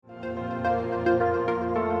Welcome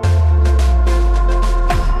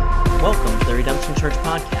to the Redemption Church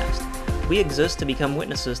Podcast. We exist to become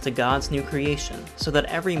witnesses to God's new creation, so that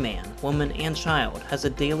every man, woman, and child has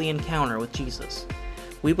a daily encounter with Jesus.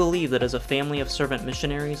 We believe that as a family of servant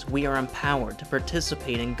missionaries, we are empowered to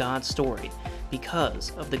participate in God's story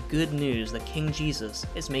because of the good news that King Jesus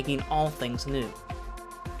is making all things new.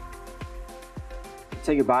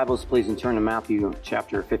 Take your Bibles, please, and turn to Matthew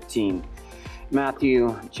chapter 15.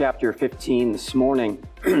 Matthew chapter 15 this morning.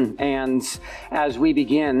 And as we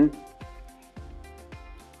begin,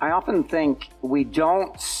 I often think we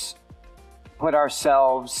don't put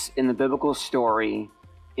ourselves in the biblical story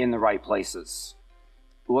in the right places.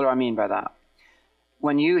 What do I mean by that?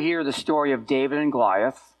 When you hear the story of David and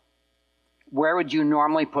Goliath, where would you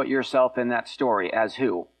normally put yourself in that story? As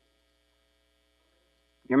who?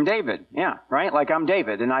 You're David, yeah, right? Like I'm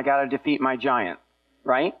David and I got to defeat my giant,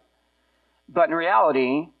 right? But in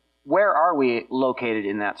reality, where are we located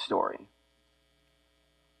in that story?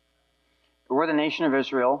 We're the nation of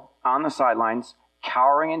Israel on the sidelines,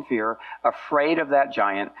 cowering in fear, afraid of that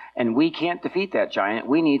giant, and we can't defeat that giant.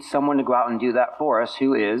 We need someone to go out and do that for us,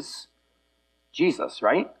 who is Jesus,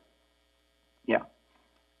 right? Yeah,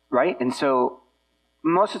 right? And so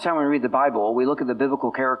most of the time when we read the Bible, we look at the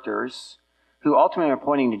biblical characters who ultimately are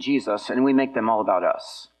pointing to Jesus, and we make them all about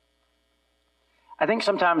us. I think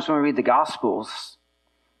sometimes when we read the Gospels,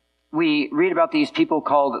 we read about these people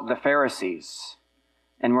called the Pharisees,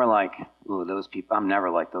 and we're like, ooh, those people, I'm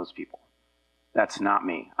never like those people. That's not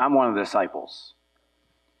me. I'm one of the disciples.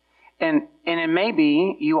 And it may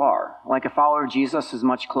be you are. Like a follower of Jesus is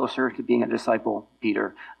much closer to being a disciple,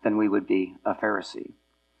 Peter, than we would be a Pharisee.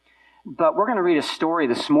 But we're going to read a story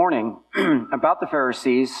this morning about the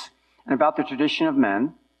Pharisees and about the tradition of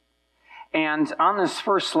men. And on this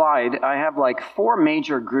first slide, I have like four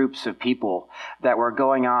major groups of people that were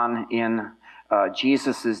going on in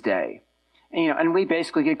Jesus' day. And we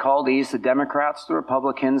basically could call these the Democrats, the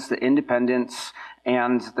Republicans, the Independents,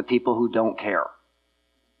 and the people who don't care.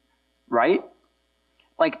 Right?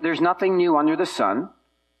 Like, there's nothing new under the sun.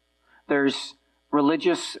 There's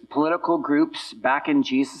religious, political groups back in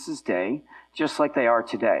Jesus' day, just like they are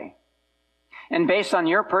today. And based on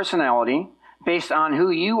your personality, based on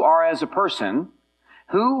who you are as a person,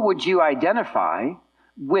 who would you identify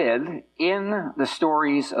with in the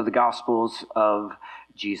stories of the Gospels of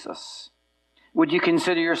Jesus? Would you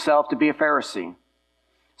consider yourself to be a Pharisee?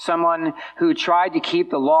 Someone who tried to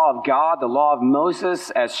keep the law of God, the law of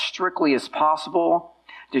Moses, as strictly as possible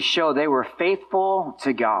to show they were faithful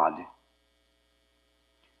to God.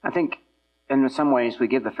 I think in some ways we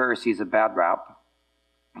give the Pharisees a bad rap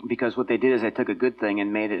because what they did is they took a good thing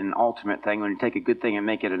and made it an ultimate thing. When you take a good thing and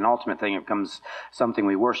make it an ultimate thing, it becomes something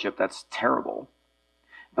we worship. That's terrible.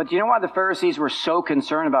 But do you know why the Pharisees were so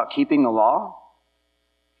concerned about keeping the law?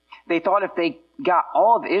 They thought if they got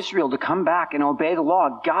all of Israel to come back and obey the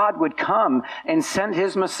law, God would come and send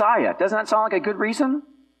his Messiah. Doesn't that sound like a good reason?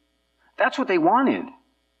 That's what they wanted.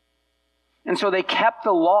 And so they kept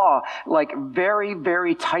the law like very,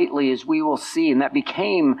 very tightly, as we will see, and that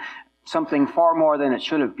became something far more than it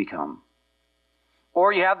should have become.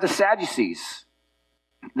 Or you have the Sadducees.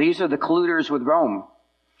 These are the colluders with Rome.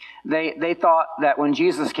 They thought that when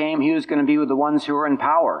Jesus came, he was going to be with the ones who were in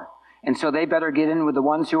power. And so they better get in with the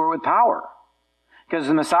ones who are with power, because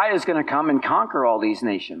the Messiah is going to come and conquer all these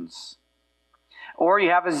nations. Or you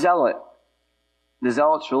have a zealot. The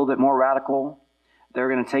zealots are a little bit more radical. They're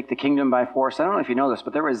going to take the kingdom by force. I don't know if you know this,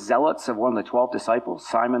 but there were zealots of one of the 12 disciples,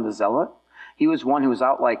 Simon the Zealot. He was one who was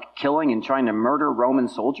out like killing and trying to murder Roman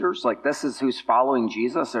soldiers. Like, this is who's following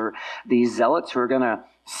Jesus, or these zealots who are going to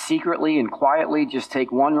secretly and quietly just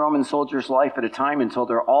take one Roman soldier's life at a time until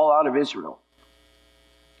they're all out of Israel.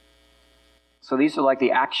 So these are like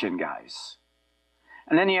the action guys.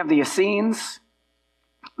 And then you have the Essenes.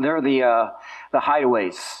 They're the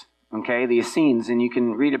hideaways, okay? The Essenes, and you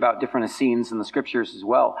can read about different Essenes in the scriptures as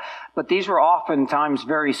well. But these were oftentimes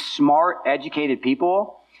very smart, educated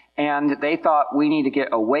people, and they thought we need to get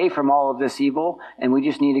away from all of this evil, and we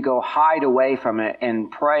just need to go hide away from it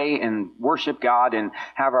and pray and worship God and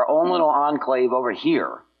have our own little enclave over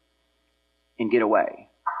here and get away.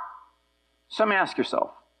 So let me ask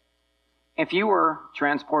yourself, if you were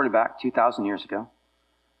transported back 2,000 years ago,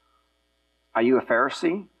 are you a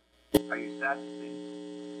Pharisee? Are you a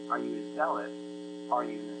Sadducee? Are you a zealot? Are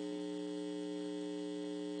you an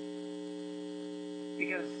Essene?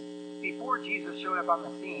 Because before Jesus showed up on the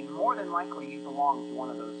scene, more than likely you belonged to one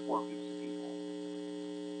of those four groups of people.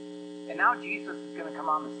 And now Jesus is going to come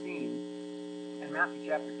on the scene in Matthew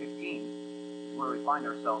chapter 15, where we find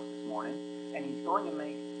ourselves this morning, and he's going to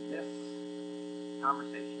make this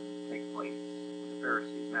conversation take place with the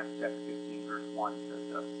Pharisees. Matthew chapter 15, verse 1 says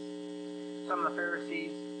this. Some of the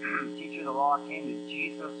Pharisees, teachers of the law, came to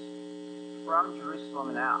Jesus from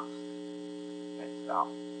Jerusalem and asked, okay, stop.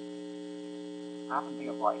 I often think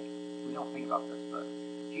of we don't think about this, but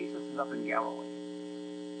Jesus is up in Galilee.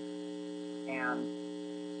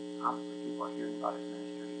 And obviously people are hearing about his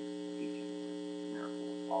ministry, teaching,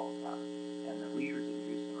 miracles, all of that. And the leaders in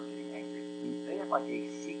Jerusalem are getting angry. They have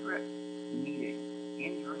a secret meeting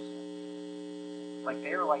in Jerusalem.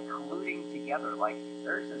 They are colluding together.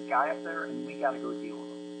 There's this guy up there and we got to go deal with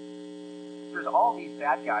him. There's all these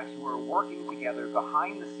bad guys who are working together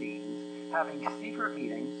behind the scenes, having secret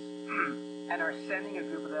meetings, and are sending a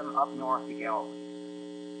group of them up north to Galilee.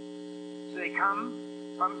 So they come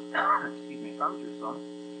from Jerusalem,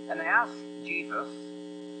 and they ask Jesus,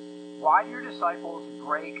 why do your disciples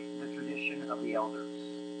break the tradition of the elders?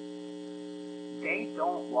 They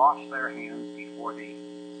don't wash their hands before they eat.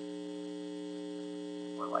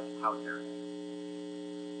 We're how dare they?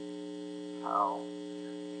 How?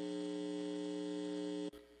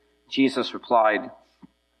 Jesus replied,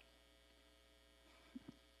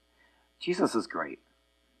 Jesus is great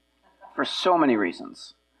for so many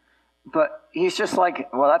reasons. But he's just well,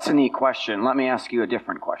 that's a neat question. Let me ask you a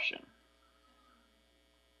different question.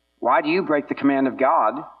 Why do you break the command of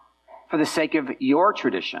God for the sake of your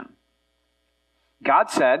tradition?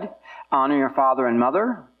 God said, honor your father and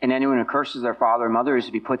mother, and anyone who curses their father and mother is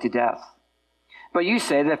to be put to death. But you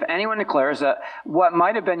say that if anyone declares that what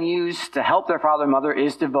might have been used to help their father and mother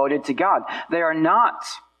is devoted to God, they are not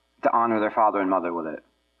to honor their father and mother with it.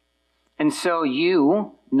 And so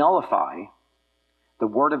you nullify the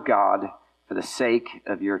word of God for the sake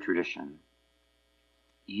of your tradition.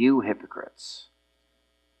 You hypocrites.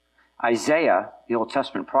 Isaiah, the Old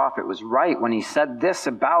Testament prophet, was right when he said this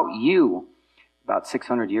about you about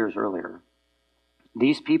 600 years earlier.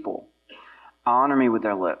 These people honor me with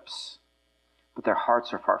their lips, but their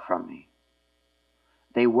hearts are far from me.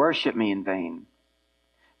 They worship me in vain,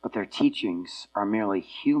 but their teachings are merely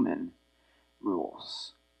human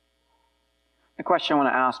rules. The question I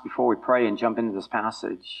want to ask before we pray and jump into this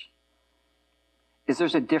passage is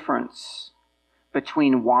there's a difference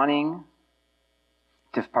between wanting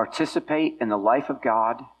to participate in the life of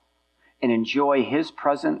God and enjoy his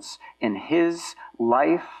presence in his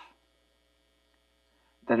life.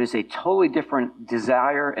 That is a totally different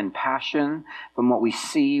desire and passion from what we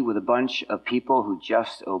see with a bunch of people who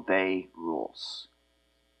just obey rules.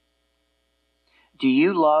 Do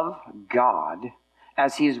you love God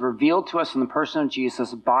as he is revealed to us in the person of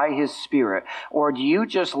Jesus by his Spirit? Or do you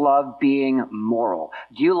just love being moral?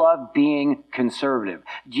 Do you love being conservative?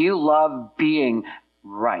 Do you love being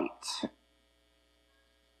right?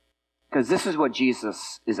 Because this is what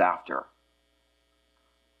Jesus is after.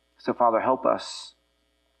 So, Father, help us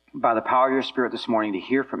by the power of your Spirit this morning to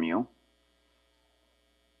hear from you,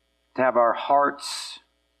 to have our hearts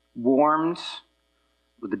warmed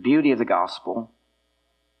with the beauty of the gospel.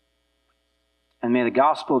 And may the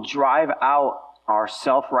gospel drive out our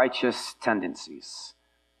self-righteous tendencies.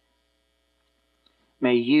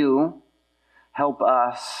 May you help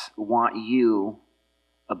us want you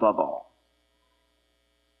above all.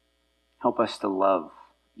 Help us to love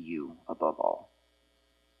you above all.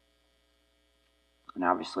 And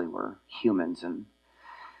obviously we're humans, and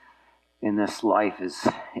in this life is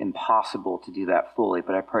impossible to do that fully.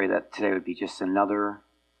 But I pray that today would be just another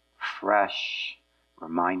fresh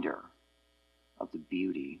reminder of the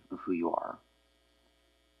beauty of who you are.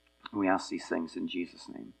 And we ask these things in Jesus'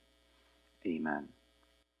 name. Amen.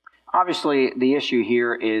 Obviously, the issue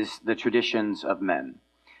here is the traditions of men.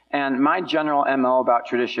 And my general MO about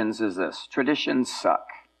traditions is this. Traditions suck.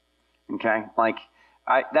 Okay?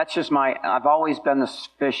 That's just I've always been this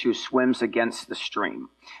fish who swims against the stream.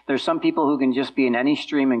 There's some people who can just be in any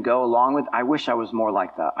stream and go along with. I wish I was more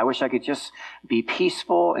like that. I wish I could just be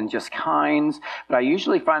peaceful and just kind. But I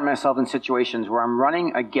usually find myself in situations where I'm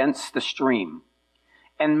running against the stream.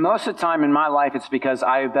 And most of the time in my life, it's because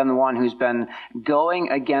I've been the one who's been going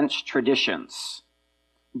against traditions,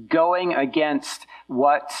 going against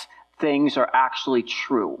what things are actually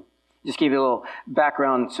true. Just give you a little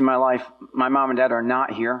background to my life. My mom and dad are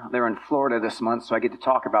not here. They're in Florida this month, so I get to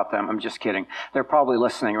talk about them. I'm just kidding. They're probably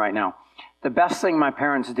listening right now. The best thing my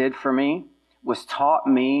parents did for me was taught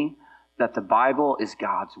me that the Bible is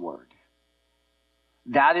God's word.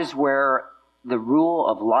 That is where the rule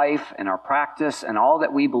of life and our practice and all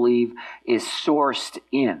that we believe is sourced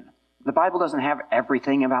in. The Bible doesn't have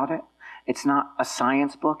everything about it. It's not a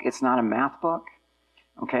science book. It's not a math book.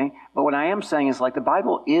 Okay? But what I am saying is the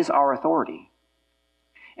Bible is our authority.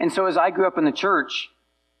 And so as I grew up in the church,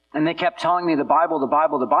 And they kept telling me the Bible, the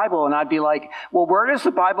Bible, the Bible. And I'd be like, well, where does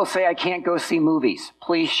the Bible say I can't go see movies?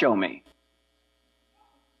 Please show me.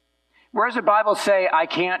 Where does the Bible say I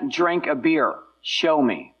can't drink a beer? Show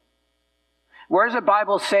me. Where does the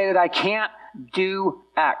Bible say that I can't do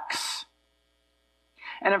X?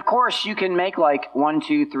 And of course, you can make like 1,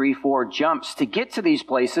 2, 3, 4 jumps to get to these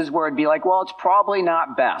places where it'd be like, well, it's probably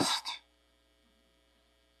not best.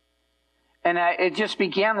 And it just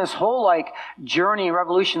began this whole like journey,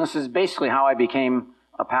 revolution. This is basically how I became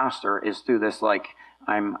a pastor, is through this like,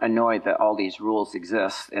 I'm annoyed that all these rules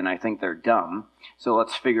exist and I think they're dumb. So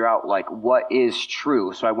let's figure out like what is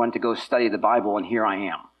true. So I went to go study the Bible and here I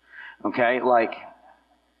am. Okay, like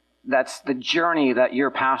that's the journey that your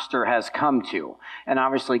pastor has come to. And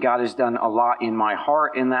obviously God has done a lot in my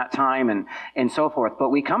heart in that time and so forth. But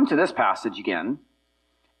we come to this passage again.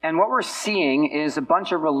 And what we're seeing is a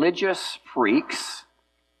bunch of religious freaks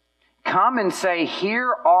come and say,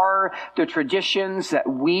 here are the traditions that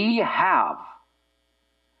we have.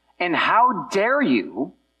 And how dare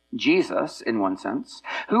you, Jesus, in one sense,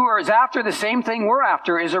 who is after the same thing we're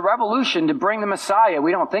after, is a revolution to bring the Messiah.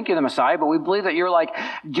 We don't think you're the Messiah, but we believe that you're like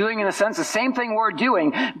doing, in a sense, the same thing we're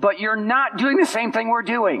doing, but you're not doing the same thing we're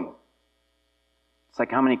doing. It's like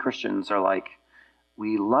how many Christians are like,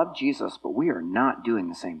 we love Jesus, but we are not doing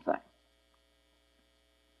the same thing.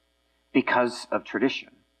 Because of tradition.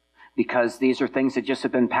 Because these are things that just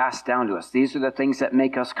have been passed down to us. These are the things that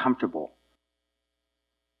make us comfortable.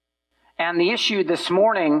 And the issue this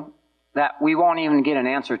morning that we won't even get an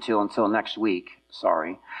answer to until next week,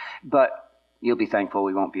 sorry, but you'll be thankful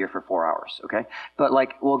we won't be here for 4 hours, okay? But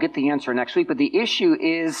like, we'll get the answer next week. But the issue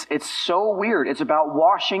is, it's so weird. It's about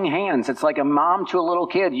washing hands. It's like a mom to a little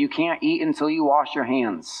kid. You can't eat until you wash your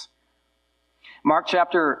hands. Mark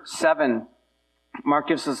chapter 7, Mark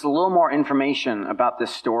gives us a little more information about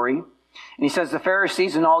this story. And he says, the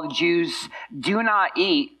Pharisees and all the Jews do not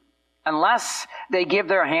eat unless they give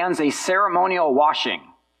their hands a ceremonial washing,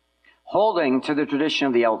 holding to the tradition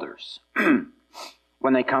of the elders.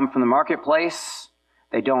 When they come from the marketplace,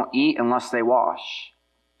 they don't eat unless they wash.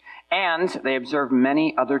 And they observe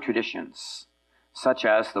many other traditions, such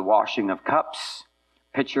as the washing of cups,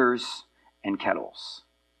 pitchers, and kettles.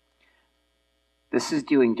 This is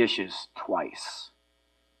doing dishes twice,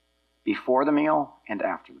 before the meal and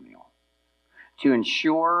after the meal, to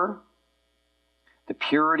ensure the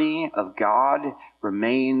purity of God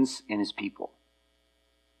remains in his people.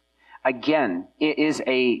 Again, it is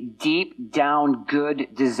a deep down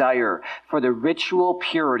good desire for the ritual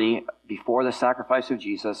purity before the sacrifice of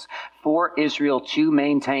Jesus for Israel to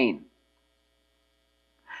maintain.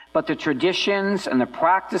 But the traditions and the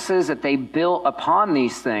practices that they built upon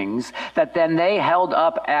these things, that then they held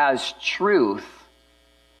up as truth,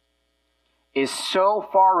 is so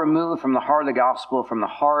far removed from the heart of the gospel, from the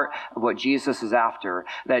heart of what Jesus is after,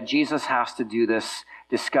 that Jesus has to do this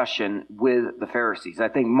discussion with the Pharisees. I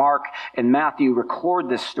think Mark and Matthew record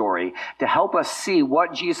this story to help us see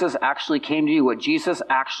what Jesus actually came to do, what Jesus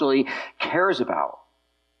actually cares about.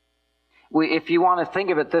 If you want to think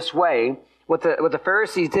of it this way, what the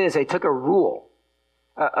Pharisees did is they took a rule,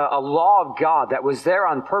 a law of God that was there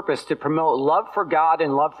on purpose to promote love for God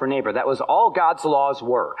and love for neighbor. That was all God's laws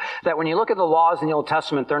were. That when you look at the laws in the Old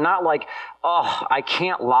Testament, they're not like, oh, I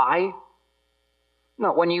can't lie.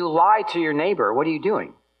 No, when you lie to your neighbor, what are you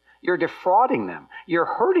doing? You're defrauding them. You're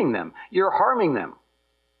hurting them. You're harming them.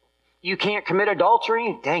 You can't commit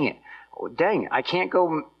adultery? Dang it. Oh, dang it. I can't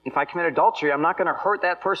go, if I commit adultery, I'm not going to hurt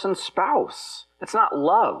that person's spouse. That's not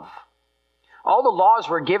love. All the laws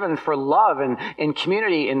were given for love and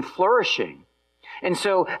community and flourishing. And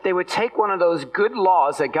so they would take one of those good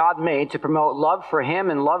laws that God made to promote love for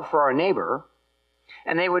him and love for our neighbor,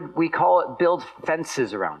 and we call it build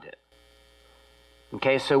fences around it.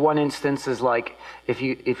 Okay, so one instance is like if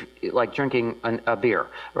like drinking a beer,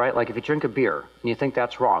 right? Like if you drink a beer and you think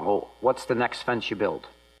that's wrong, well, what's the next fence you build?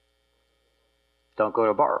 Don't go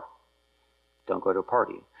to a bar. Don't go to a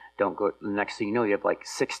party. Don't go. The next thing you know, you have like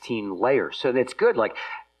 16 layers. So it's good. Like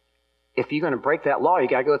if you're going to break that law, you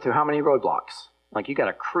got to go through how many roadblocks? Like you got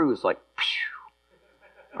to cruise like,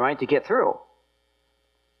 right, to get through.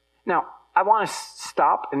 Now, I want to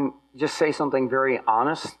stop and just say something very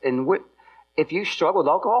honest. And if you struggle with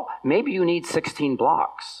alcohol, maybe you need 16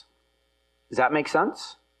 blocks. Does that make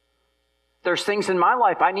sense? There's things in my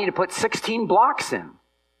life I need to put 16 blocks in.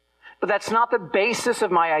 But that's not the basis of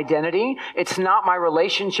my identity. It's not my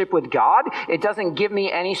relationship with God. It doesn't give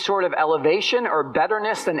me any sort of elevation or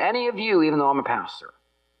betterness than any of you, even though I'm a pastor.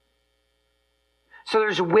 So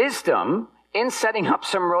there's wisdom in setting up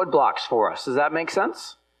some roadblocks for us. Does that make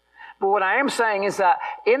sense? But what I am saying is that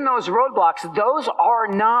in those roadblocks, those are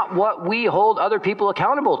not what we hold other people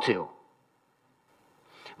accountable to.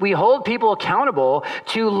 We hold people accountable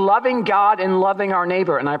to loving God and loving our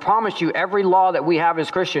neighbor. And I promise you, every law that we have as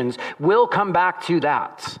Christians will come back to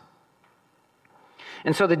that.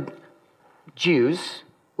 And so the Jews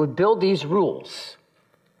would build these rules.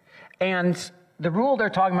 And the rule they're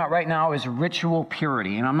talking about right now is ritual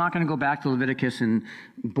purity. And I'm not going to go back to Leviticus and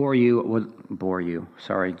bore you,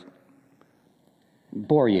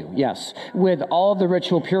 yes, with all of the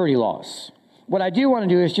ritual purity laws. What I do want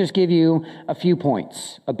to do is just give you a few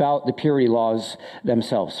points about the purity laws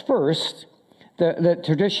themselves. First, the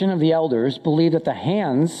tradition of the elders believed that the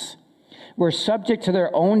hands were subject to their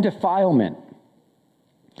own defilement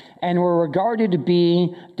and were regarded to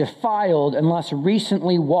be defiled unless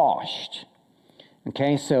recently washed.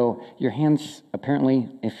 Okay, so your hands, apparently,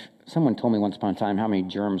 if someone told me once upon a time how many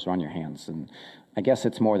germs are on your hands, and I guess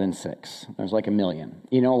it's more than 6. There's like 1 million.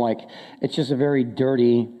 You know, like, it's just a very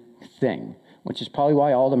dirty thing, which is probably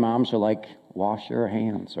why all the moms are like, wash your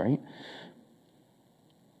hands, right?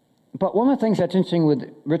 But one of the things that's interesting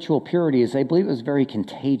with ritual purity is they believe it was very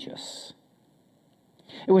contagious.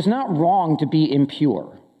 It was not wrong to be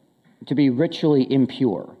impure, to be ritually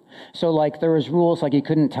impure. So like there was rules like you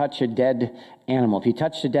couldn't touch a dead animal. If you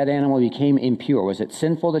touched a dead animal, you became impure. Was it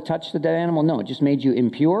sinful to touch the dead animal? No, it just made you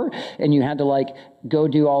impure, and you had to like go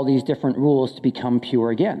do all these different rules to become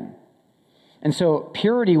pure again. And so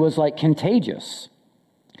purity was like contagious.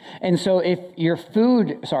 And so if your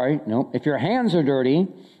hands are dirty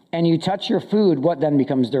and you touch your food, what then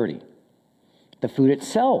becomes dirty? The food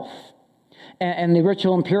itself. And the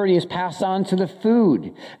ritual impurity is passed on to the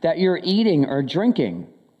food that you're eating or drinking.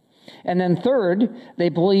 And then third, they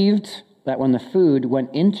believed that when the food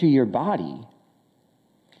went into your body,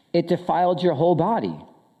 it defiled your whole body.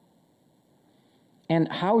 And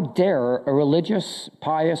how dare a religious,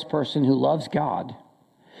 pious person who loves God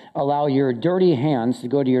allow your dirty hands to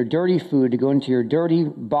go to your dirty food, to go into your dirty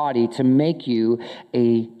body, to make you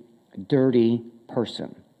a dirty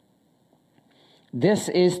person? This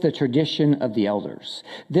is the tradition of the elders.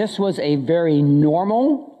 This was a very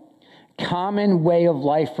normal, common way of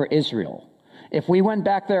life for Israel. If we went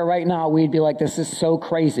back there right now, we'd be like, this is so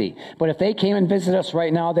crazy. But if they came and visited us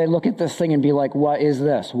right now, they'd look at this thing and be like, what is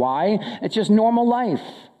this? Why? It's just normal life.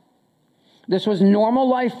 This was normal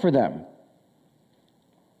life for them.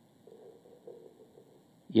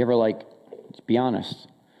 You ever let's be honest,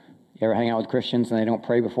 you ever hang out with Christians and they don't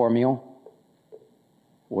pray before a meal?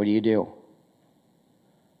 What do?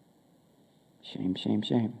 Shame, shame,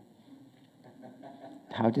 shame.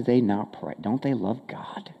 How do they not pray? Don't they love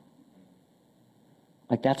God?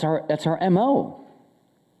 Like that's our MO.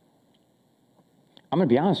 I'm going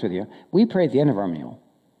to be honest with you. We pray at the end of our meal.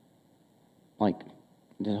 Like,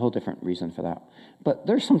 there's a whole different reason for that. But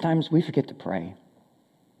there's sometimes we forget to pray.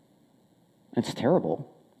 It's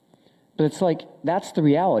terrible. But it's like, that's the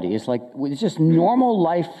reality. It's like, it's just normal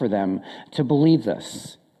life for them to believe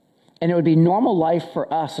this. And it would be normal life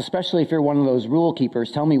for us, especially if you're one of those rule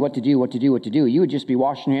keepers. Tell me what to do, what to do, what to do. You would just be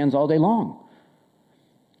washing your hands all day long.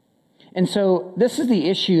 And so this is the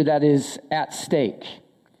issue that is at stake.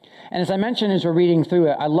 And as I mentioned as we're reading through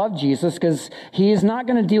it, I love Jesus because he is not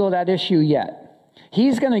going to deal with that issue yet.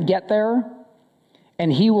 He's going to get there,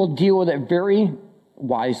 and he will deal with it very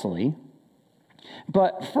wisely.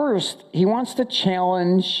 But first, he wants to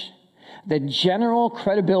challenge the general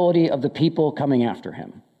credibility of the people coming after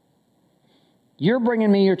him. You're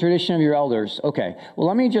bringing me your tradition of your elders. Okay, well,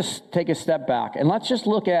 let me just take a step back, and let's just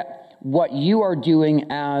look at what you are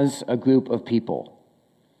doing as a group of people.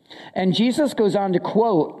 And Jesus goes on to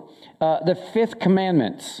quote the 5th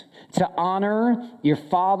commandment, to honor your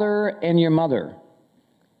father and your mother.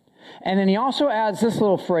 And then he also adds this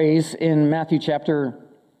little phrase in Matthew chapter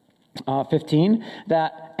 15,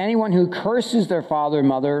 that anyone who curses their father and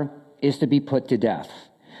mother is to be put to death.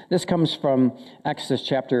 This comes from Exodus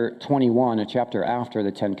chapter 21, a chapter after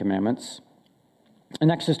the 10 Commandments. In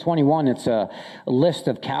Exodus 21, it's a list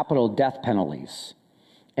of capital death penalties.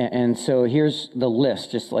 And so here's the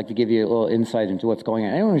list, just like to give you a little insight into what's going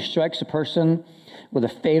on. Anyone who strikes a person with a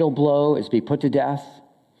fatal blow is to be put to death.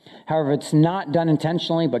 However, it's not done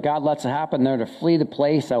intentionally, but God lets it happen, they're to flee the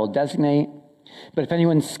place I will designate. But if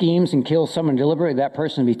anyone schemes and kills someone deliberately, that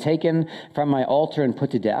person will be taken from my altar and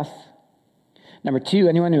put to death. Number 2,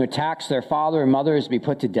 anyone who attacks their father or mother is to be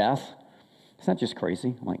put to death. It's not just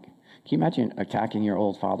crazy. Like, can you imagine attacking your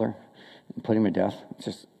old father and putting him to death? It's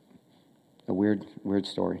just a weird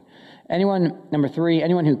story. Number 3,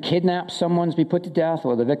 anyone who kidnaps someone is to be put to death,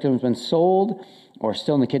 or the victim has been sold or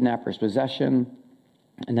still in the kidnapper's possession.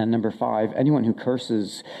 And then number 5, anyone who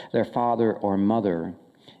curses their father or mother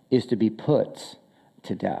is to be put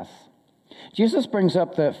to death. Jesus brings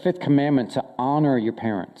up the 5th commandment to honor your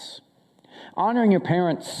parents. Honoring your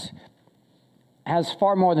parents has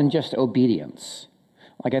far more than just obedience.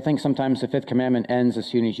 Like, I think sometimes the 5th commandment ends as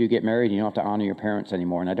soon as you get married and you don't have to honor your parents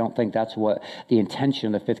anymore. And I don't think that's what the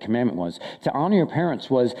intention of the 5th commandment was. To honor your parents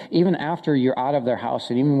was even after you're out of their house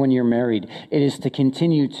and even when you're married, it is to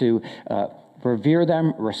continue to revere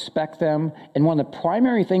them, respect them. And one of the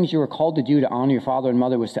primary things you were called to do to honor your father and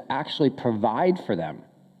mother was to actually provide for them.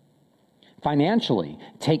 Financially,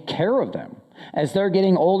 take care of them. As they're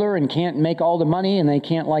getting older and can't make all the money and they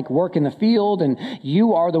can't work in the field, and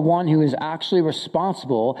you are the one who is actually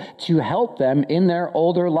responsible to help them in their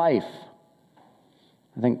older life.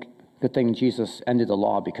 I think good thing Jesus ended the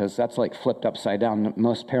law, because that's flipped upside down.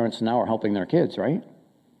 Most parents now are helping their kids, right?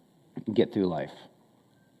 Get through life.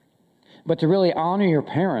 But to really honor your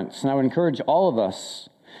parents, and I would encourage all of us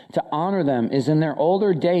to honor them, is in their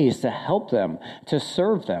older days to help them, to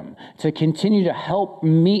serve them, to continue to help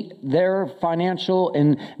meet their financial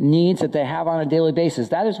and needs that they have on a daily basis.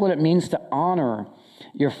 That is what it means to honor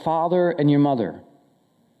your father and your mother.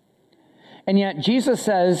 And yet Jesus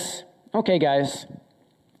says, okay, guys,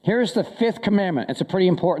 here's the 5th commandment. It's a pretty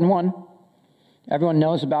important one. Everyone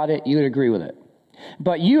knows about it. You would agree with it.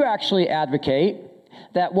 But you actually advocate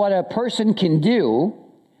that what a person can do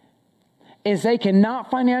is they cannot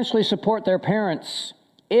financially support their parents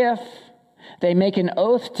if they make an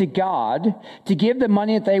oath to God to give the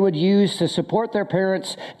money that they would use to support their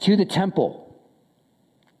parents to the temple.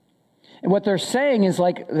 And what they're saying is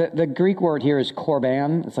the Greek word here is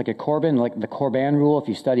korban. It's like a korban, like the korban rule. If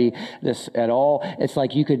you study this at all, it's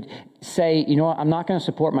like you could say, you know what, I'm not going to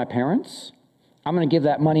support my parents. I'm going to give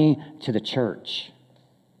that money to the church.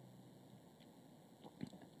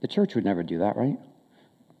 The church would never do that, right?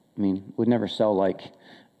 I mean, would never sell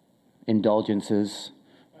indulgences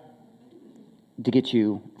to get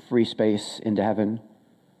you free space into heaven.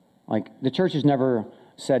 The church has never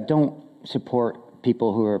said, don't support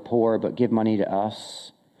people who are poor, but give money to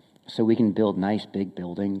us so we can build nice big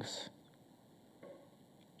buildings.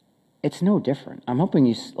 It's no different. I'm hoping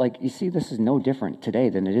you see this is no different today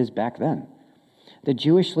than it is back then. The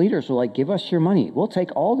Jewish leaders were give us your money. We'll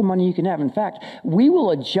take all the money you can have. In fact, we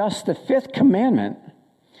will adjust the 5th commandment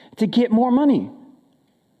to get more money.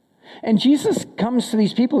 And Jesus comes to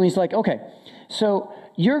these people and he's like, okay, so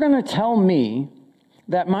you're going to tell me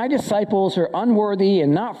that my disciples are unworthy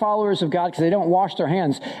and not followers of God because they don't wash their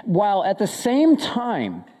hands, while at the same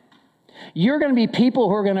time, you're going to be people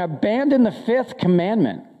who are going to abandon the 5th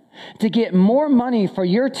commandment to get more money for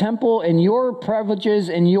your temple and your privileges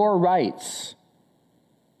and your rights.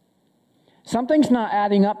 Something's not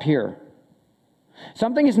adding up here.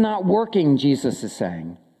 Something is not working, Jesus is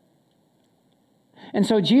saying. And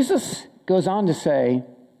so Jesus goes on to say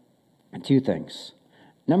 2 things.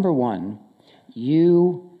 Number 1,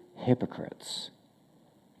 you hypocrites.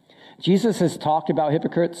 Jesus has talked about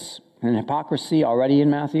hypocrites and hypocrisy already in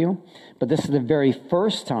Matthew, but this is the very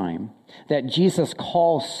first time that Jesus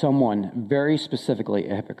calls someone very specifically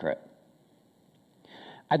a hypocrite.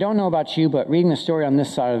 I don't know about you, but reading the story on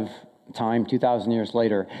this side of time, 2,000 years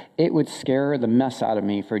later, it would scare the mess out of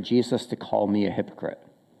me for Jesus to call me a hypocrite.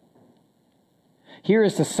 Here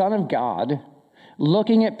is the Son of God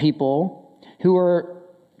looking at people who are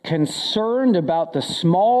concerned about the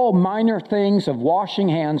small, minor things of washing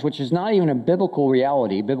hands, which is not even a biblical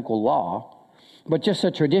reality, biblical law, but just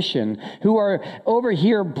a tradition, who are over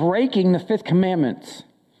here breaking the 5th commandment,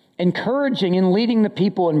 encouraging and leading the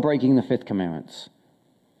people in breaking the 5th commandments.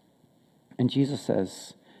 And Jesus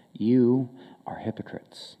says, you are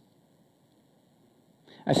hypocrites.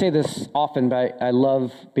 I say this often, but I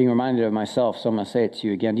love being reminded of myself, so I'm going to say it to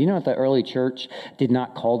you again. Do you know that the early church did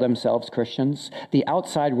not call themselves Christians? The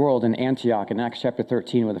outside world in Antioch in Acts chapter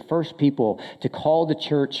 13 were the first people to call the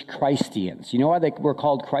church Christians. You know why they were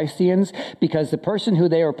called Christians? Because the person who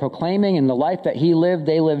they were proclaiming and the life that he lived,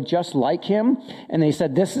 they lived just like him. And they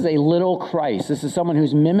said, this is a little Christ. This is someone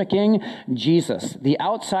who's mimicking Jesus. The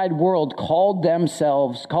outside world called them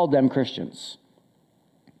Christians.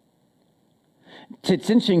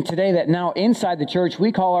 It's interesting today that now inside the church,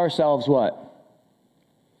 we call ourselves what?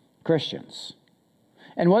 Christians.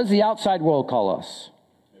 And what does the outside world call us?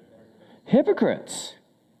 Hypocrites.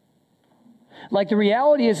 The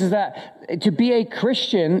reality is that to be a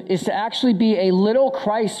Christian is to actually be a little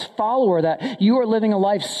Christ follower, that you are living a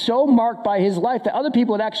life so marked by his life that other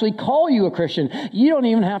people would actually call you a Christian. You don't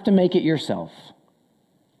even have to make it yourself.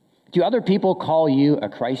 Do other people call you a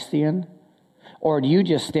Christian? Or do you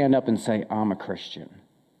just stand up and say, I'm a Christian?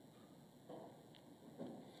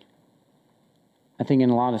 I think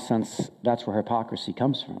in a lot of sense, that's where hypocrisy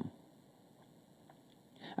comes from.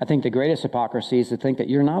 I think the greatest hypocrisy is to think that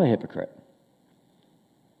you're not a hypocrite.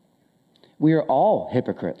 We are all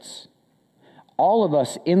hypocrites. All of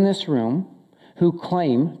us in this room who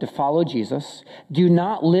claim to follow Jesus do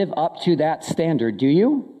not live up to that standard, do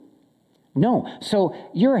you? No. So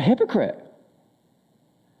you're a hypocrite.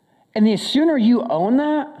 And the sooner you own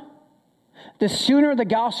that, the sooner the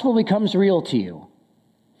gospel becomes real to you.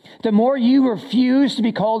 The more you refuse to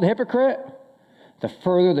be called a hypocrite, the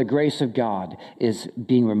further the grace of God is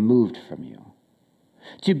being removed from you.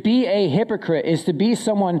 To be a hypocrite is to be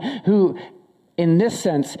someone who, in this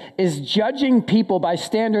sense, is judging people by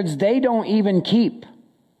standards they don't even keep.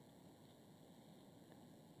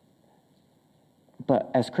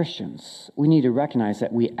 But as Christians, we need to recognize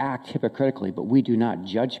that we act hypocritically, but we do not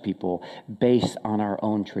judge people based on our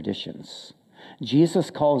own traditions.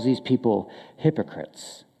 Jesus calls these people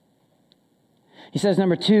hypocrites. He says,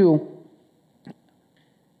 number 2,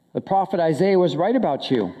 the prophet Isaiah was right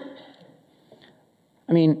about you.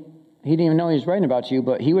 I mean, he didn't even know he was writing about you,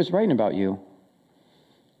 but he was writing about you.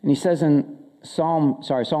 And he says in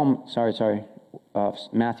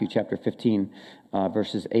Matthew chapter 15,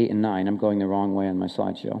 verses 8 and 9. I'm going the wrong way on my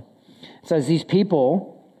slideshow. It says, these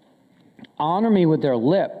people honor me with their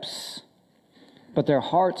lips, but their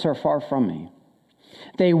hearts are far from me.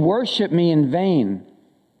 They worship me in vain,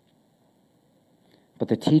 but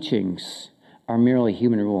the teachings are merely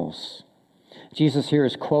human rules. Jesus here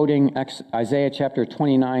is quoting Isaiah chapter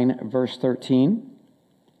 29, verse 13.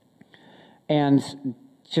 And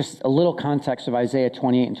just a little context of Isaiah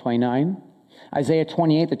 28 and 29. Isaiah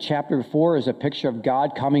 28, the chapter before, is a picture of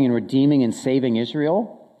God coming and redeeming and saving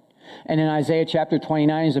Israel. And in Isaiah chapter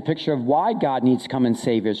 29 is a picture of why God needs to come and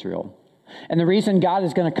save Israel. And the reason God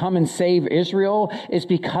is going to come and save Israel is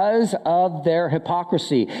because of their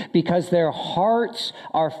hypocrisy, because their hearts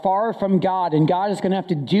are far from God, and God is going to have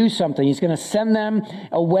to do something. He's going to send them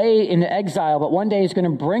away into exile, but one day he's going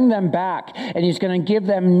to bring them back, and he's going to give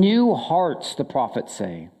them new hearts, the prophets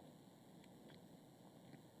say.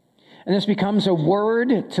 And this becomes a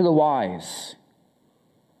word to the wise.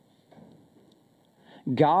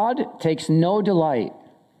 God takes no delight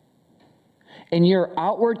in your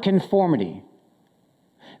outward conformity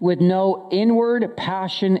with no inward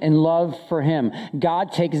passion and love for him.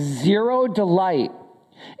 God takes zero delight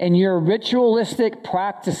in your ritualistic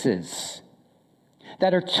practices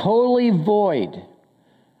that are totally void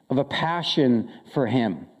of a passion for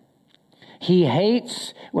him. He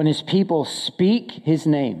hates when his people speak his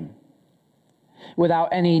name without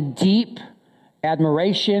any deep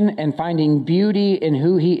admiration and finding beauty in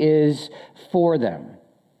who he is for them.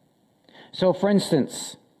 So, for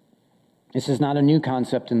instance, this is not a new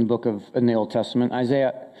concept in the Old Testament.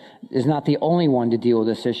 Isaiah is not the only one to deal with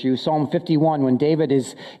this issue. Psalm 51, when David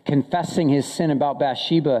is confessing his sin about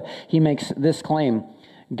Bathsheba, he makes this claim: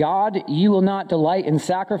 God, you will not delight in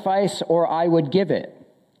sacrifice, or I would give it.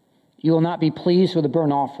 You will not be pleased with a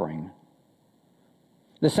burnt offering.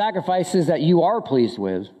 The sacrifices that you are pleased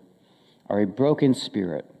with are a broken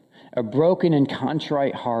spirit, a broken and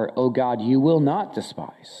contrite heart. O God, you will not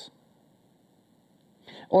despise.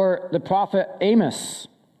 Or the prophet Amos,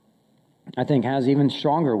 I think, has even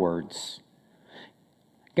stronger words.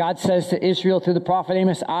 God says to Israel through the prophet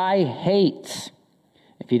Amos, I hate,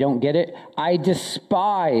 if you don't get it, I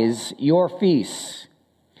despise your feasts.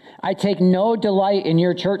 I take no delight in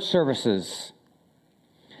your church services.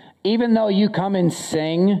 Even though you come and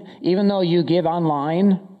sing, even though you give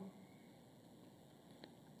online,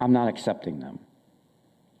 I'm not accepting them.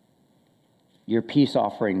 Your peace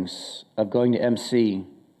offerings of going to MC,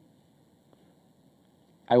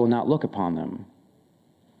 I will not look upon them.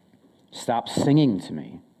 Stop singing to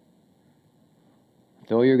me.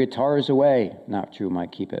 Throw your guitars away. Not true,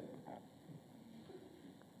 might keep it.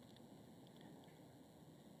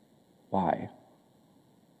 Why?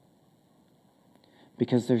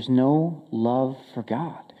 Because there's no love for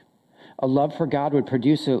God. A love for God would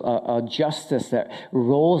produce a justice that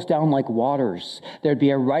rolls down like waters. There'd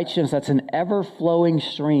be a righteousness that's an ever-flowing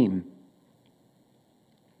stream.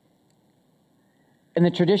 And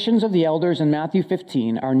the traditions of the elders in Matthew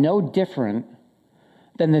 15 are no different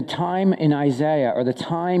than the time in Isaiah or the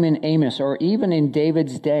time in Amos or even in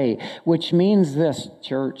David's day, which means this,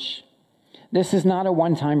 church, this is not a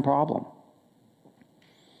one-time problem.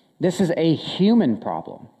 This is a human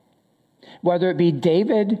problem. Whether it be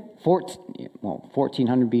David,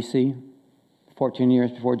 1400 BC, 14 years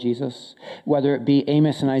before Jesus, whether it be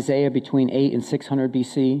Amos and Isaiah between 8 and 600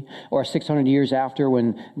 BC, or 600 years after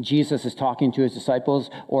when Jesus is talking to his disciples,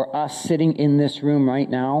 or us sitting in this room right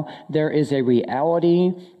now, there is a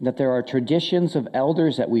reality that there are traditions of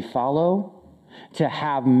elders that we follow to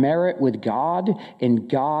have merit with God, and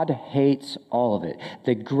God hates all of it.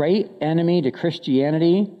 The great enemy to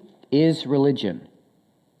Christianity is religion.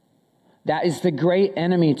 That is the great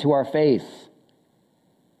enemy to our faith.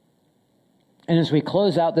 And as we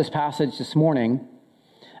close out this passage this morning,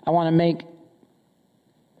 I want to make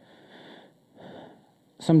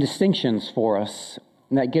some distinctions for us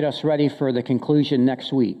that get us ready for the conclusion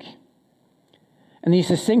next week. And these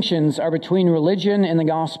distinctions are between religion and the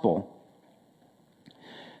gospel.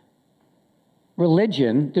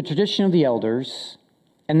 Religion, the tradition of the elders,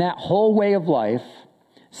 and that whole way of life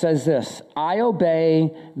says this: I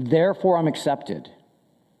obey, therefore I'm accepted.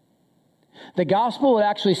 The gospel would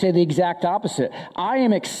actually say the exact opposite. I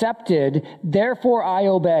am accepted, therefore I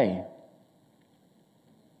obey.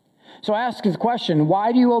 So I ask the question,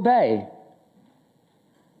 why do you obey?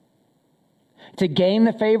 To gain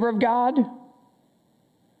the favor of God?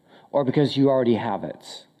 Or because you already have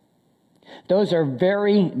it? Those are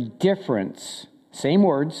very different, same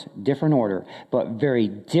words, different order, but very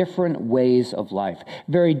different ways of life.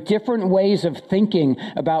 Very different ways of thinking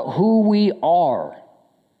about who we are.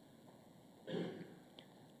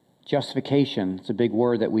 Justification, it's a big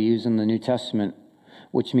word that we use in the New Testament,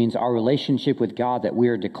 which means our relationship with God, that we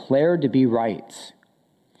are declared to be right,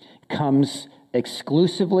 comes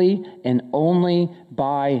exclusively and only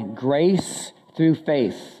by grace through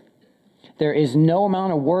faith. There is no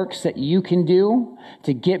amount of works that you can do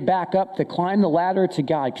to get back up, to climb the ladder to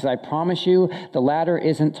God, because I promise you, the ladder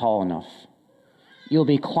isn't tall enough. You'll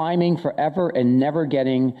be climbing forever and never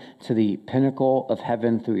getting to the pinnacle of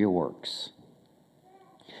heaven through your works.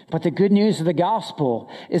 But the good news of the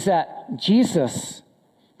gospel is that Jesus,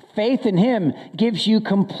 faith in him, gives you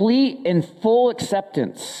complete and full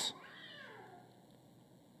acceptance.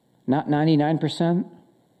 Not 99%,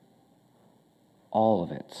 all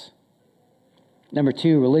of it. Number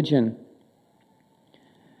 2, religion.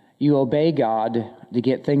 You obey God to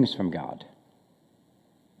get things from God.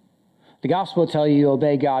 The gospel will tell you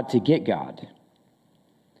obey God to get God.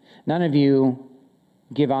 None of you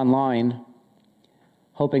give online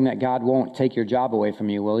hoping that God won't take your job away from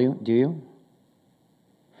you, will you? Do you?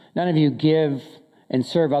 None of you give and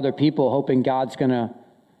serve other people hoping God's going to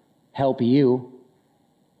help you.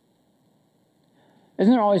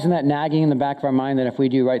 Isn't there always that nagging in the back of our mind that if we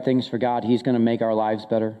do right things for God, he's going to make our lives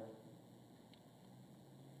better?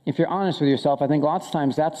 If you're honest with yourself, I think lots of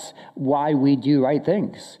times that's why we do right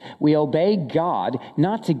things. We obey God,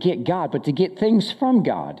 not to get God, but to get things from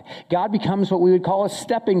God. God becomes what we would call a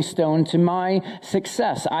stepping stone to my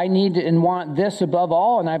success. I need and want this above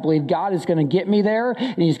all, and I believe God is going to get me there,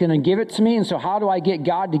 and he's going to give it to me. And so how do I get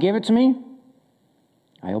God to give it to me?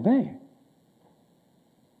 I obey.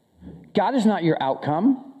 God is not your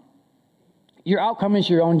outcome. Your outcome is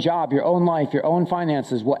your own job, your own life, your own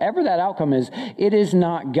finances. Whatever that outcome is, it is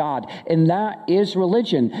not God. And that is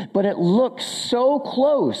religion. But it looks so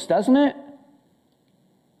close, doesn't it?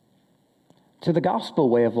 To the gospel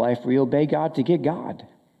way of life where you obey God to get God.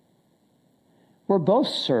 We're both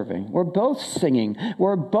serving. We're both singing.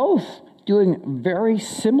 We're both doing very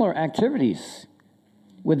similar activities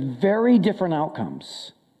with very different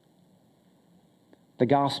outcomes. The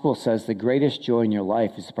gospel says the greatest joy in your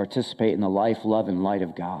life is to participate in the life, love, and light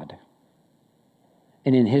of God.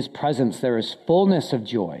 And in his presence, there is fullness of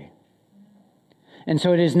joy. And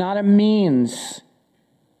so it is not a means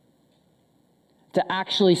to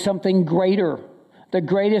actually something greater. The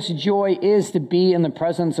greatest joy is to be in the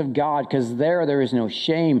presence of God, because there is no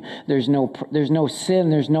shame, there's no sin,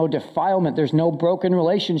 there's no defilement, there's no broken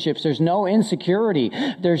relationships, there's no insecurity,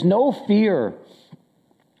 there's no fear,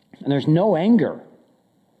 and there's no anger.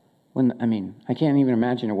 I can't even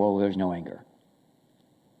imagine a world where there's no anger.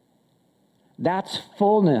 That's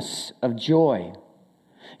fullness of joy.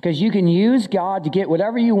 Because you can use God to get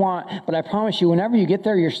whatever you want, but I promise you, whenever you get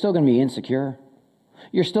there, you're still going to be insecure.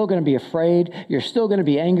 You're still going to be afraid. You're still going to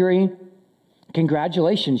be angry.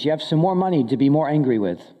 Congratulations, you have some more money to be more angry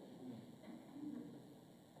with.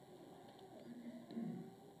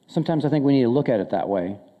 Sometimes I think we need to look at it that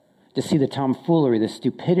way, to see the tomfoolery, the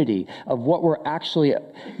stupidity of what we're actually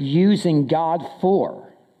using God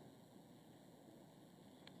for.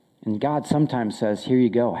 And God sometimes says, here you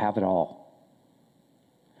go, have it all.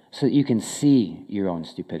 So that you can see your own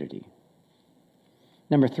stupidity.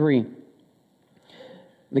 Number 3,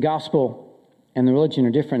 the gospel and the religion are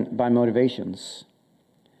different by motivations.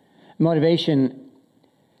 Motivation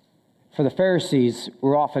for the Pharisees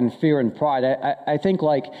were often fear and pride. I think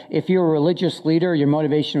like if you're a religious leader, your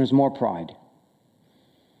motivation was more pride.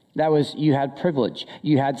 That was, you had privilege,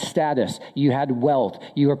 you had status, you had wealth,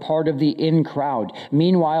 you were part of the in crowd.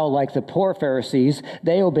 Meanwhile, like the poor Pharisees,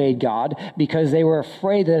 they obeyed God because they were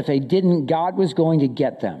afraid that if they didn't, God was going to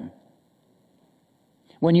get them.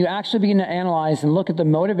 When you actually begin to analyze and look at the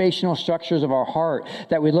motivational structures of our heart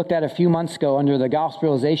that we looked at a few months ago under the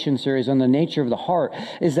Gospelization series on the nature of the heart,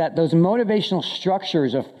 is that those motivational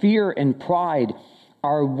structures of fear and pride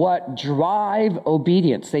are what drive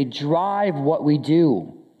obedience. They drive what we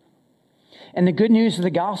do. And the good news of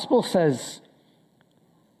the gospel says,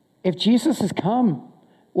 if Jesus has come,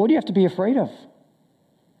 what do you have to be afraid of?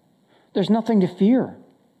 There's nothing to fear.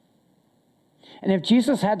 And if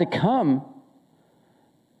Jesus had to come,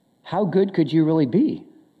 how good could you really be?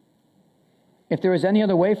 If there was any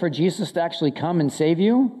other way for Jesus to actually come and save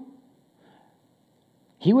you,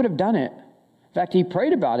 he would have done it. In fact, he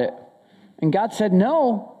prayed about it. And God said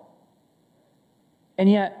no.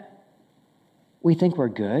 And yet, we think we're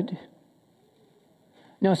good.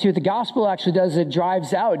 No, see what the gospel actually does, it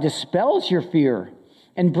drives out, it dispels your fear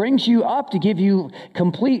and brings you up to give you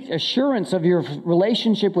complete assurance of your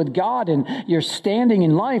relationship with God and your standing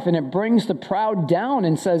in life. And it brings the proud down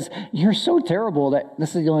and says, you're so terrible that this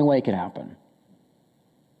is the only way it could happen.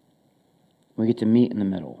 We get to meet in the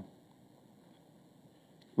middle.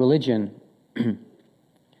 Religion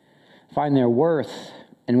find their worth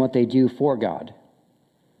in what they do for God,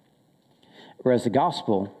 whereas the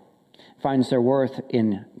gospel finds their worth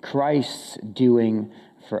in Christ's doing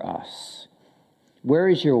for us. Where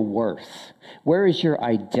is your worth? Where is your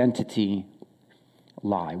identity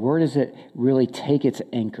lie? Where does it really take its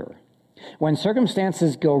anchor? When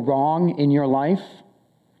circumstances go wrong in your life,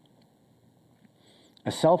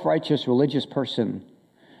 a self-righteous religious person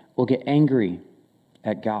will get angry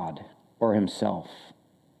at God or himself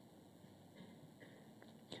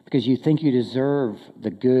because you think you deserve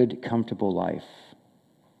the good, comfortable life.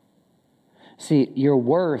 See, your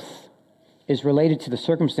worth is related to the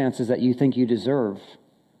circumstances that you think you deserve.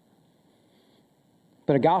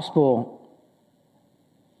 But a gospel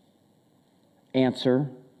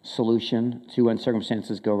solution to when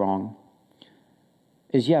circumstances go wrong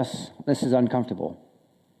is, yes, this is uncomfortable.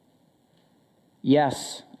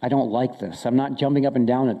 Yes, I don't like this. I'm not jumping up and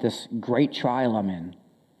down at this great trial I'm in.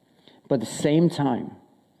 But at the same time,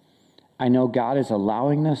 I know God is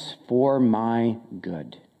allowing this for my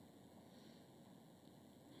good.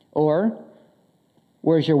 Or,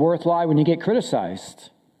 where's your worth lie when you get criticized?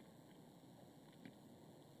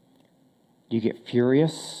 Do you get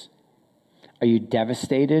furious? Are you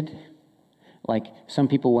devastated? Like some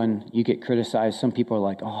people, when you get criticized, some people are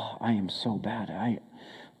like, oh, I am so bad. And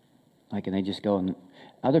they just go, and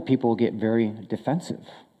other people get very defensive.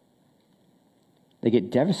 They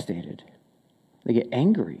get devastated. They get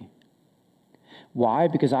angry. Why?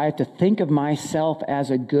 Because I have to think of myself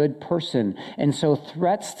as a good person. And so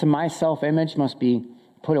threats to my self-image must be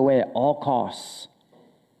put away at all costs.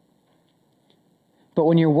 But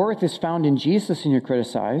when your worth is found in Jesus and you're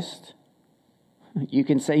criticized, you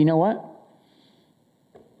can say, you know what?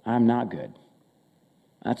 I'm not good.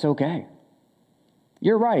 That's okay.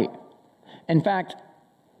 You're right. In fact,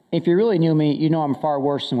 if you really knew me, you know I'm far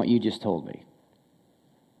worse than what you just told me.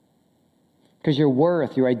 Because your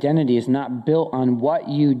worth, your identity is not built on what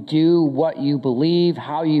you do, what you believe,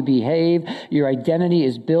 how you behave. Your identity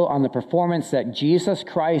is built on the performance that Jesus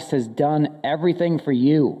Christ has done everything for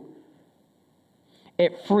you.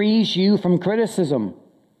 It frees you from criticism.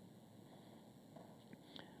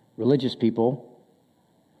 Religious people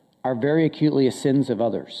are very acutely as sins of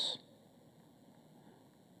others.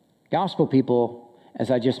 Gospel people,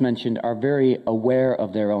 as I just mentioned, are very aware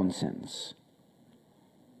of their own sins.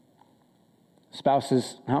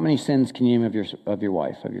 Spouses, how many sins can you name of your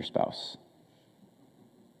wife, of your spouse?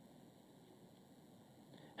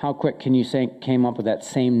 How quick can you say came up with that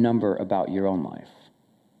same number about your own life?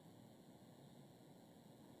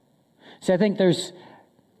 See, I think there's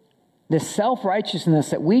this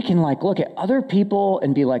self-righteousness that we can look at other people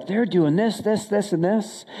and be like, they're doing this, this, this, and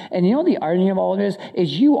this. And you know the irony of all of it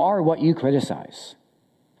is you are what you criticize.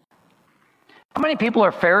 How many people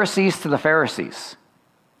are Pharisees to the Pharisees?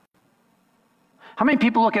 How many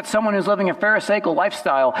people look at someone who's living a Pharisaical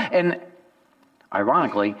lifestyle and,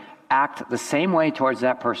 ironically, act the same way towards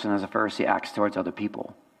that person as a Pharisee acts towards other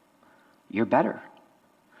people? You're better.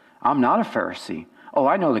 I'm not a Pharisee. Oh,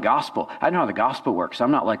 I know the gospel. I know how the gospel works.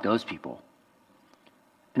 I'm not like those people.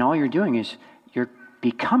 And all you're doing is you're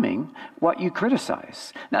becoming what you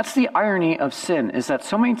criticize. That's the irony of sin, is that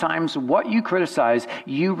so many times what you criticize,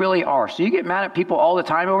 you really are. So you get mad at people all the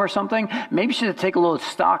time over something, maybe you should take a little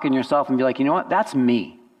stock in yourself and be like, you know what, that's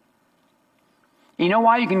me. You know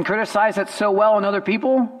why you can criticize it so well in other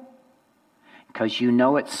people? Because you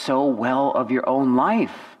know it so well of your own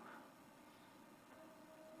life.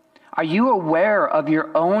 Are you aware of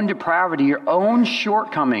your own depravity, your own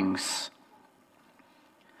shortcomings?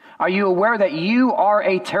 Are you aware that you are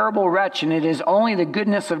a terrible wretch and it is only the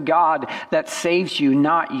goodness of God that saves you,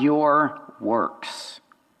 not your works?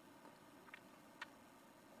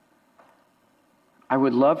 I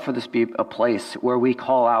would love for this to be a place where we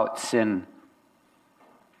call out sin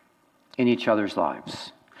in each other's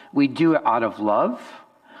lives. We do it out of love,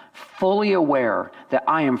 fully aware that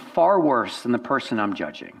I am far worse than the person I'm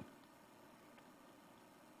judging.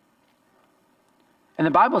 And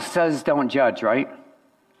the Bible says don't judge, right?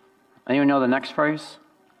 Anyone know the next phrase?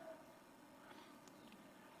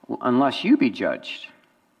 Unless you be judged.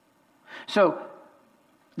 So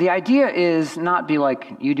the idea is not be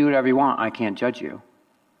like, you do whatever you want, I can't judge you.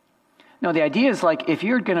 No, the idea is like, if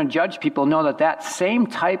you're going to judge people, know that that same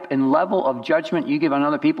type and level of judgment you give on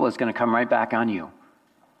other people is going to come right back on you.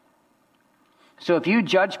 So if you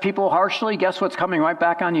judge people harshly, guess what's coming right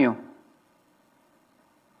back on you?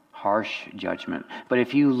 Harsh judgment. But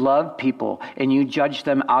if you love people and you judge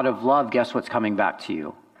them out of love, guess what's coming back to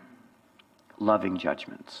you? Loving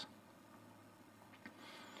judgments.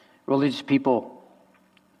 Religious people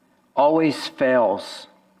always fails.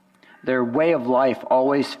 Their way of life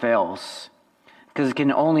always fails because it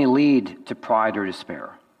can only lead to pride or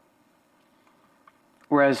despair.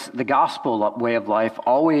 Whereas the gospel way of life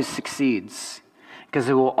always succeeds because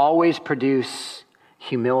it will always produce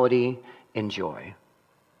humility and joy.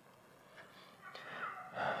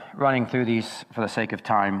 Running through these for the sake of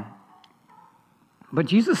time. But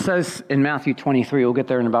Jesus says in Matthew 23, we'll get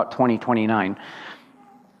there in about 29.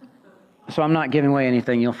 So I'm not giving away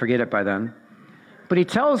anything, you'll forget it by then. But he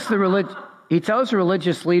tells the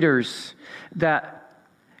religious leaders that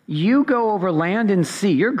you go over land and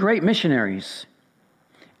sea. You're great missionaries.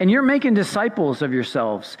 And you're making disciples of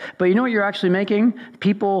yourselves. But you know what you're actually making?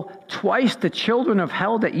 People twice the children of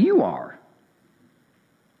hell that you are.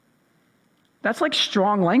 That's like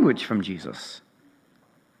strong language from Jesus.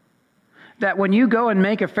 That when you go and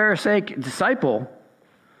make a Pharisaic disciple,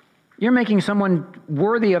 you're making someone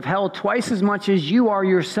worthy of hell twice as much as you are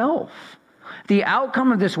yourself. The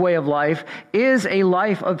outcome of this way of life is a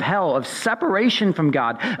life of hell, of separation from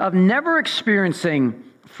God, of never experiencing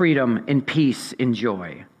freedom and peace and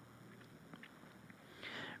joy.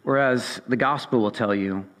 Whereas the gospel will tell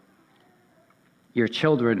you, you're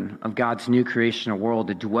children of God's new creational world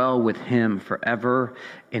to dwell with Him forever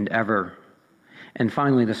and ever. And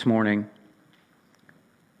finally this morning,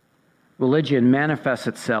 religion manifests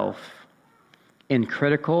itself in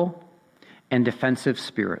critical and defensive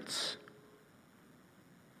spirits.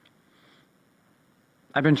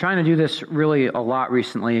 I've been trying to do this really a lot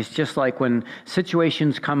recently. It's just like when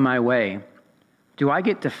situations come my way, do I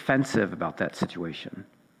get defensive about that situation?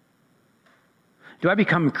 Do I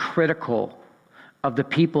become critical of the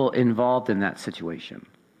people involved in that situation?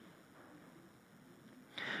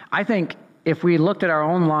 I think if we looked at our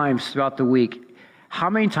own lives throughout the week, how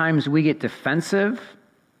many times we get defensive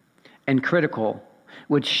and critical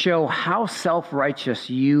would show how self-righteous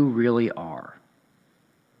you really are.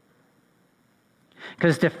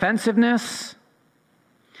 Because defensiveness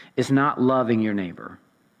is not loving your neighbor.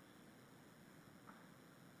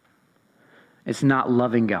 It's not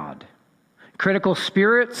loving God. Critical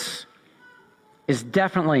spirits is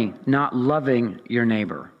definitely not loving your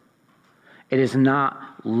neighbor. It is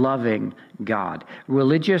not loving God.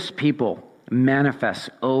 Religious people manifest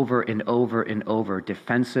over and over and over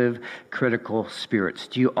defensive, critical spirits.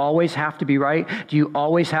 Do you always have to be right? Do you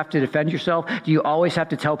always have to defend yourself? Do you always have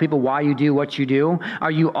to tell people why you do what you do?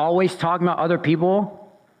 Are you always talking about other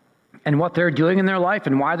people and what they're doing in their life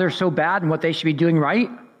and why they're so bad and what they should be doing right?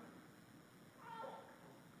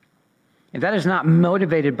 If that is not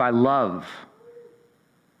motivated by love,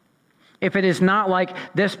 if it is not like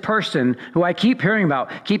this person who I keep hearing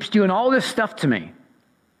about keeps doing all this stuff to me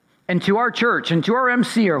and to our church and to our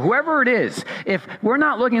MC or whoever it is, if we're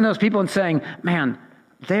not looking at those people and saying, man,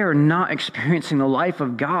 they are not experiencing the life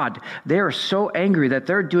of God. They are so angry that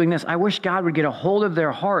they're doing this. I wish God would get a hold of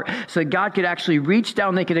their heart so that God could actually reach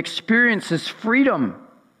down. They could experience this freedom.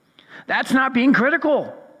 That's not being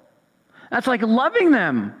critical. That's like loving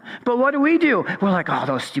them. But what do? We're like, oh,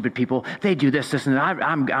 those stupid people, they do this, and that.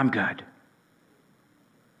 I'm good.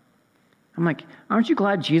 I'm like, aren't you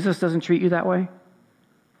glad Jesus doesn't treat you that way?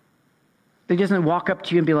 He doesn't walk up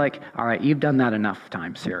to you and be like, all right, you've done that enough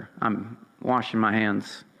times here. I'm washing my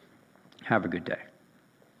hands. Have a good day.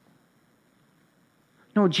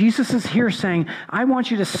 No, Jesus is here saying, I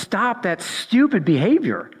want you to stop that stupid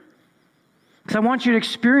behavior. Because I want you to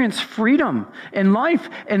experience freedom in life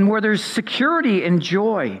and where there's security and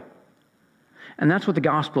joy. And that's what the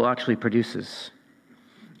gospel actually produces.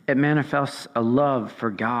 It manifests a love for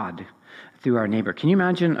God through our neighbor. Can you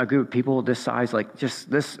imagine a group of people this size, like just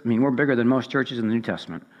this? I mean, we're bigger than most churches in the New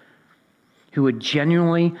Testament, who would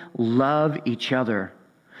genuinely love each other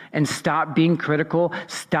and stop being critical,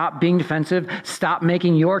 stop being defensive, stop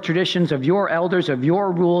making your traditions of your elders, of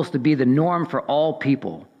your rules to be the norm for all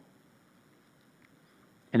people,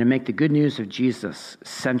 and to make the good news of Jesus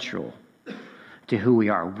central to who we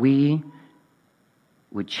are. We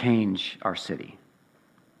would change our city.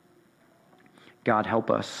 God, help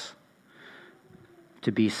us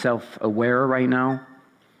to be self-aware right now,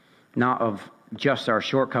 not of just our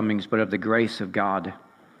shortcomings, but of the grace of God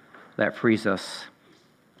that frees us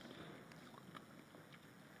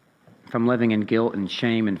from living in guilt and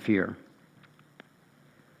shame and fear.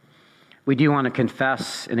 We do want to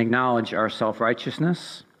confess and acknowledge our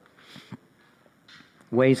self-righteousness,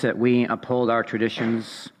 ways that we uphold our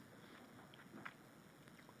traditions.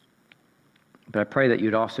 But I pray that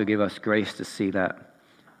you'd also give us grace to see that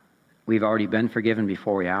we've already been forgiven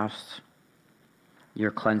before we asked.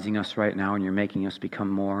 You're cleansing us right now, and you're making us become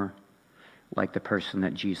more like the person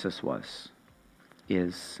that Jesus was,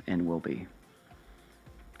 is, and will be.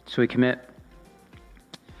 So we commit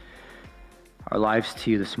our lives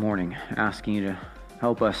to you this morning, asking you to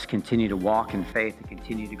help us continue to walk in faith and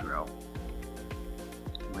continue to grow.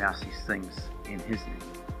 We ask these things in his name.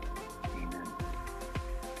 Amen.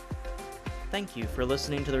 Thank you for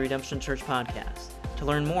listening to the Redemption Church podcast. To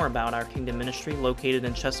learn more about our kingdom ministry located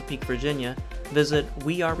in Chesapeake, Virginia, visit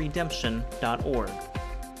weareredemption.org.